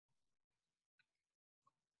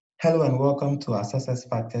Hello and welcome to our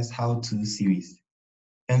SuccessFactors How-To series.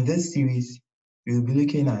 In this series, we'll be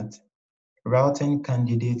looking at routing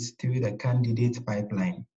candidates through the candidate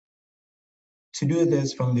pipeline. To do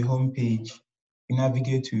this from the home page, we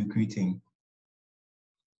navigate to recruiting.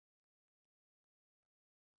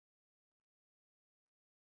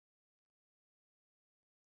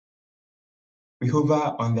 We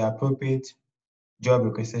hover on the appropriate job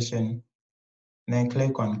requisition, then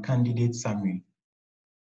click on Candidate Summary.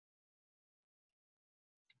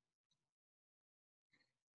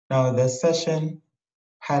 Now, the section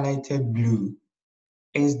highlighted blue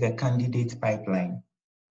is the candidate pipeline,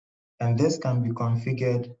 and this can be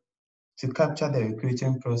configured to capture the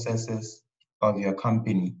recruiting processes of your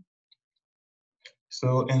company.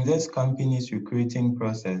 So in this company's recruiting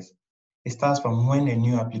process, it starts from when a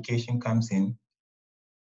new application comes in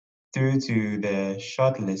through to the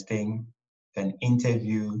shortlisting, then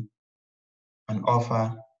interview, an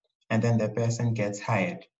offer, and then the person gets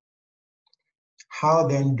hired. How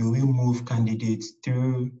then do we move candidates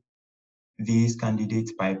through these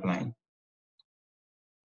candidate pipeline?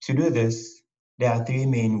 To do this, there are three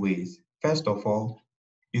main ways. First of all,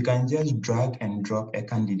 you can just drag and drop a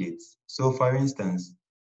candidate. So for instance,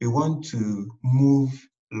 we want to move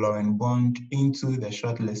Lauren Bond into the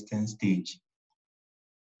shortlisting stage.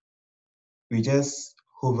 We just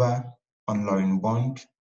hover on Lauren Bond,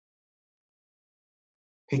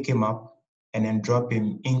 pick him up, and then drop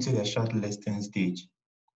him into the shortlisting stage.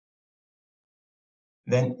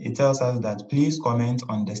 Then it tells us that please comment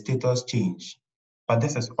on the status change, but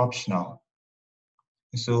this is optional.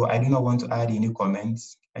 So I do not want to add any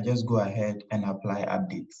comments. I just go ahead and apply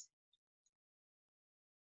updates.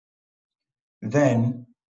 Then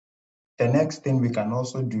the next thing we can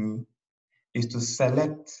also do is to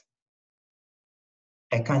select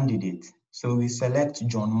a candidate. So we select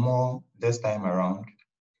John Moore this time around.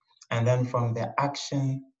 And then from the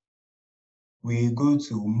action, we go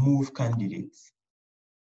to move candidates.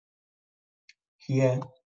 Here,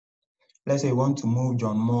 let's say we want to move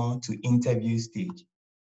John Moore to interview stage.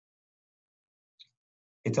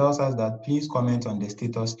 It tells us that please comment on the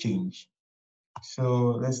status change.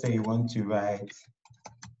 So let's say you want to write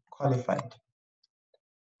qualified.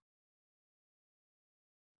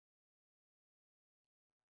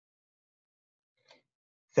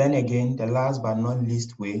 Then again, the last but not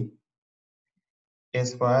least way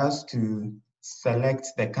is for us to select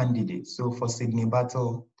the candidate. So for Sydney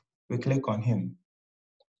Battle, we click on him.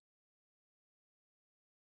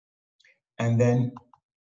 And then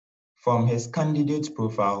from his candidate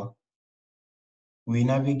profile, we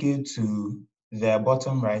navigate to the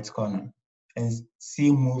bottom right corner and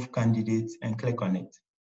see Move Candidate and click on it.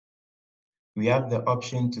 We have the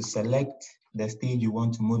option to select the stage you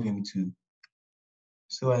want to move him to.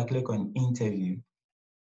 So I click on Interview.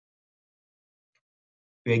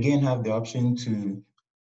 We again have the option to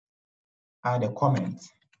add a comment.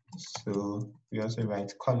 So we also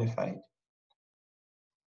write qualified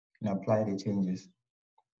and apply the changes.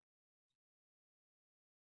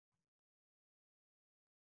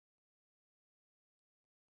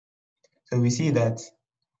 So we see that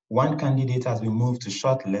one candidate has been moved to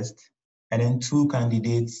shortlist, and then two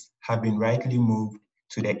candidates have been rightly moved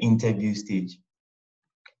to the interview stage.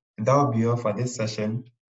 That will be all for this session.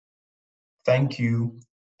 Thank you,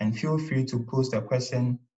 and feel free to post a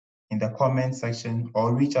question in the comment section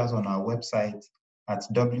or reach us on our website at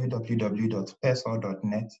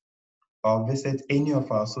www.persol.net or visit any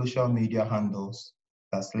of our social media handles,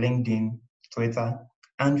 that's LinkedIn, Twitter,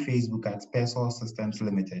 and Facebook at Persol Systems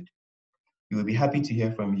Limited. We will be happy to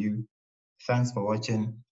hear from you. Thanks for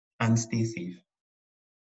watching and stay safe.